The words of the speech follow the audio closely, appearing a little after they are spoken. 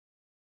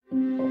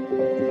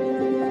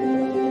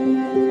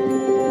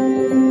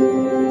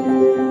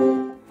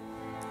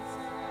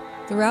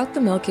Throughout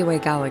the Milky Way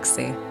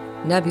galaxy,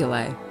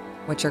 nebulae,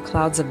 which are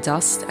clouds of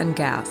dust and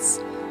gas,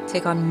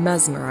 take on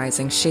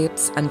mesmerizing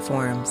shapes and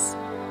forms.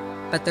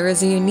 But there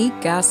is a unique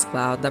gas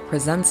cloud that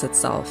presents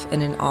itself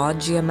in an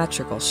odd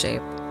geometrical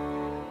shape.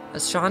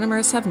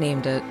 Astronomers have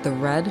named it the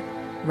Red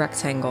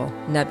Rectangle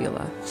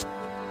Nebula.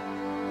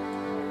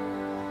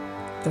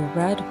 The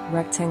Red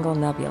Rectangle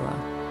Nebula,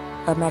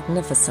 a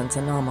magnificent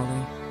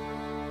anomaly.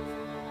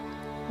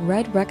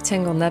 Red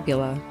Rectangle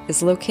Nebula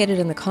is located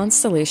in the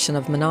constellation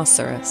of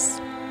Monoceros,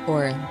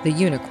 or the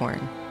Unicorn,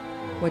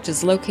 which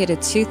is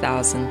located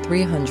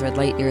 2,300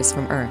 light-years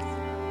from Earth.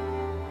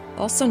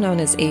 Also known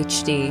as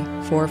HD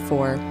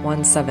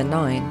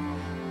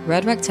 44179,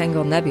 Red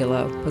Rectangle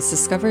Nebula was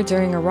discovered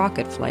during a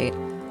rocket flight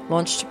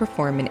launched to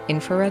perform an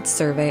infrared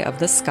survey of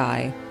the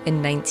sky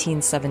in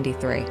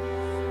 1973.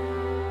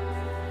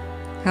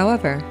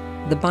 However,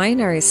 the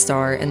binary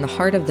star in the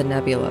heart of the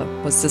nebula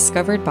was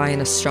discovered by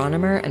an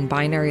astronomer and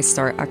binary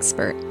star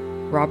expert,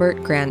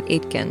 Robert Grant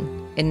Aitken,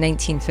 in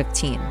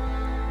 1915.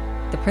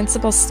 The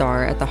principal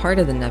star at the heart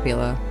of the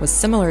nebula was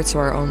similar to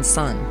our own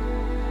Sun.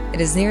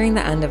 It is nearing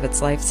the end of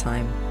its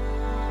lifetime.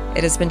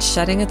 It has been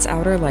shedding its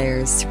outer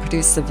layers to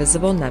produce the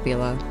visible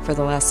nebula for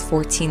the last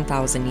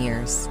 14,000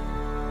 years.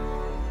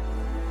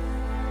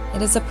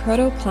 It is a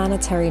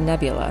protoplanetary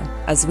nebula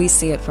as we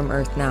see it from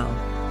Earth now.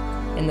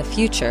 In the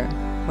future,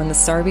 when the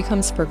star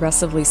becomes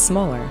progressively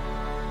smaller,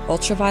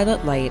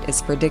 ultraviolet light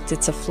is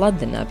predicted to flood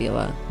the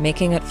nebula,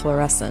 making it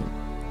fluorescent.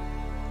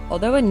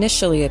 Although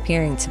initially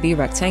appearing to be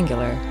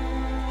rectangular,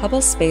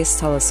 Hubble Space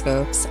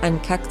Telescope's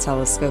and Keck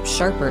Telescope's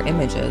sharper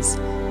images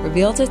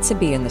revealed it to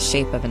be in the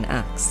shape of an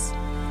X.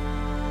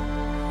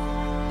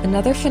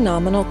 Another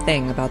phenomenal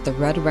thing about the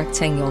Red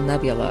Rectangle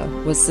Nebula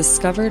was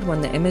discovered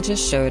when the images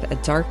showed a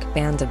dark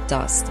band of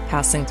dust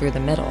passing through the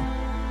middle,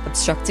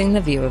 obstructing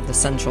the view of the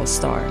central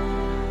star.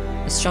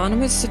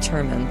 Astronomers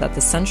determined that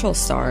the central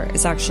star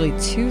is actually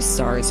two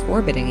stars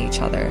orbiting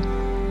each other,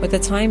 with a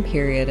time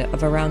period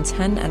of around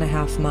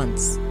 10.5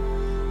 months.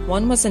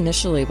 One was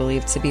initially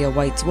believed to be a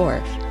white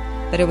dwarf,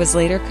 but it was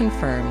later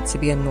confirmed to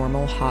be a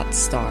normal hot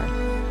star.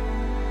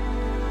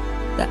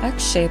 The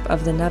X shape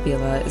of the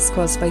nebula is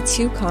caused by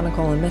two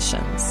conical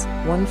emissions,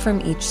 one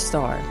from each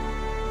star,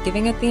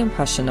 giving it the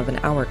impression of an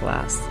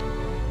hourglass.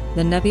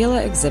 The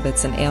nebula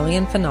exhibits an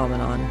alien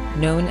phenomenon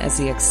known as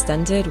the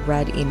extended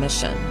Red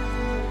Emission.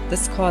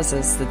 This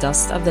causes the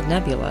dust of the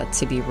nebula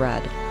to be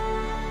red.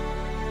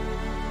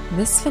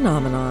 This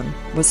phenomenon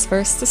was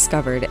first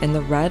discovered in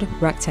the Red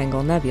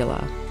Rectangle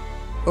Nebula.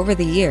 Over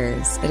the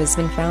years, it has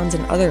been found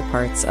in other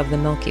parts of the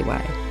Milky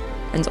Way,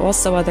 and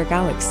also other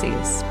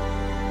galaxies.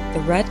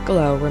 The red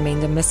glow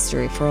remained a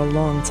mystery for a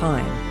long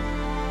time,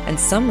 and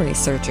some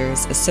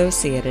researchers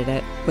associated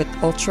it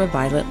with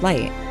ultraviolet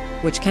light,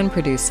 which can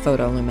produce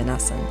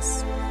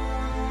photoluminescence.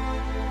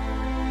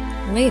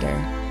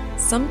 Later,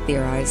 some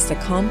theorize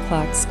that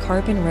complex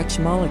carbon-rich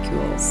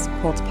molecules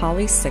called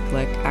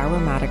polycyclic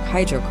aromatic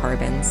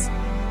hydrocarbons,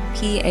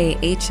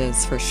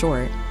 PAHs for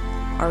short,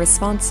 are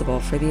responsible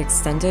for the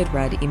extended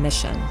red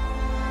emission.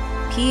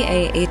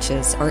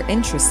 PAHs are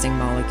interesting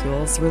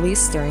molecules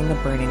released during the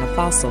burning of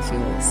fossil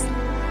fuels.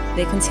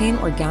 They contain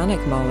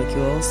organic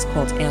molecules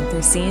called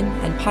anthracene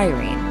and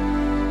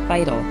pyrene,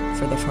 vital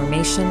for the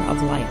formation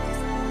of life.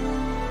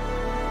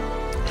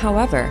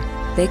 However,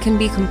 they can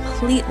be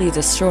completely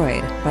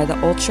destroyed by the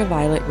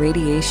ultraviolet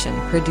radiation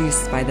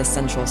produced by the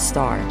central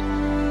star.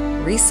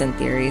 Recent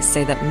theories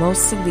say that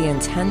most of the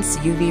intense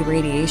UV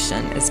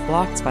radiation is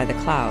blocked by the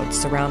clouds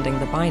surrounding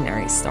the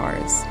binary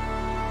stars.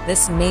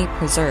 This may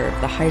preserve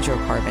the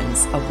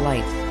hydrocarbons of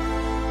life.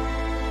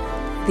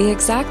 The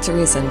exact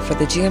reason for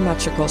the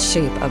geometrical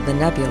shape of the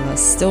nebula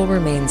still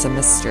remains a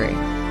mystery.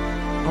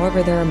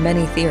 However, there are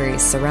many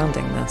theories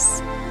surrounding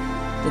this.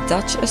 The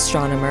Dutch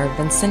astronomer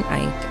Vincent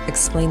Eyck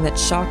explained that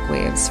shock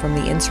waves from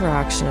the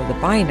interaction of the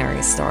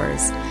binary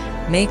stars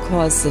may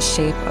cause the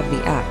shape of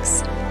the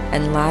X,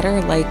 and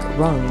ladder-like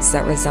rungs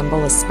that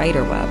resemble a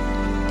spider web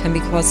can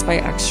be caused by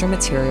extra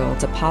material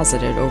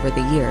deposited over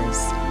the years.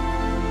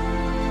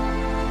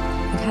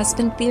 It has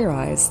been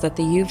theorized that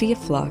the UV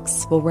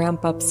flux will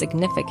ramp up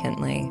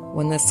significantly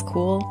when this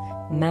cool,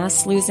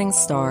 mass-losing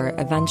star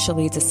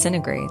eventually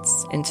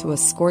disintegrates into a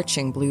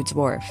scorching blue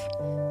dwarf,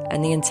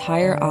 and the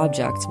entire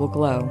object will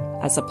glow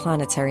as a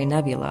planetary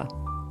nebula.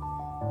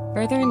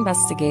 Further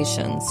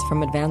investigations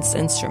from advanced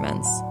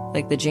instruments,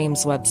 like the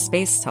James Webb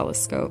Space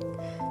Telescope,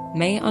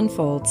 may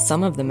unfold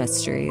some of the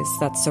mysteries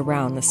that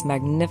surround this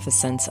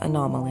magnificent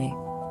anomaly.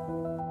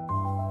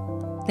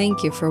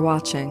 Thank you for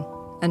watching,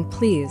 and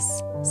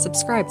please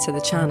subscribe to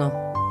the channel.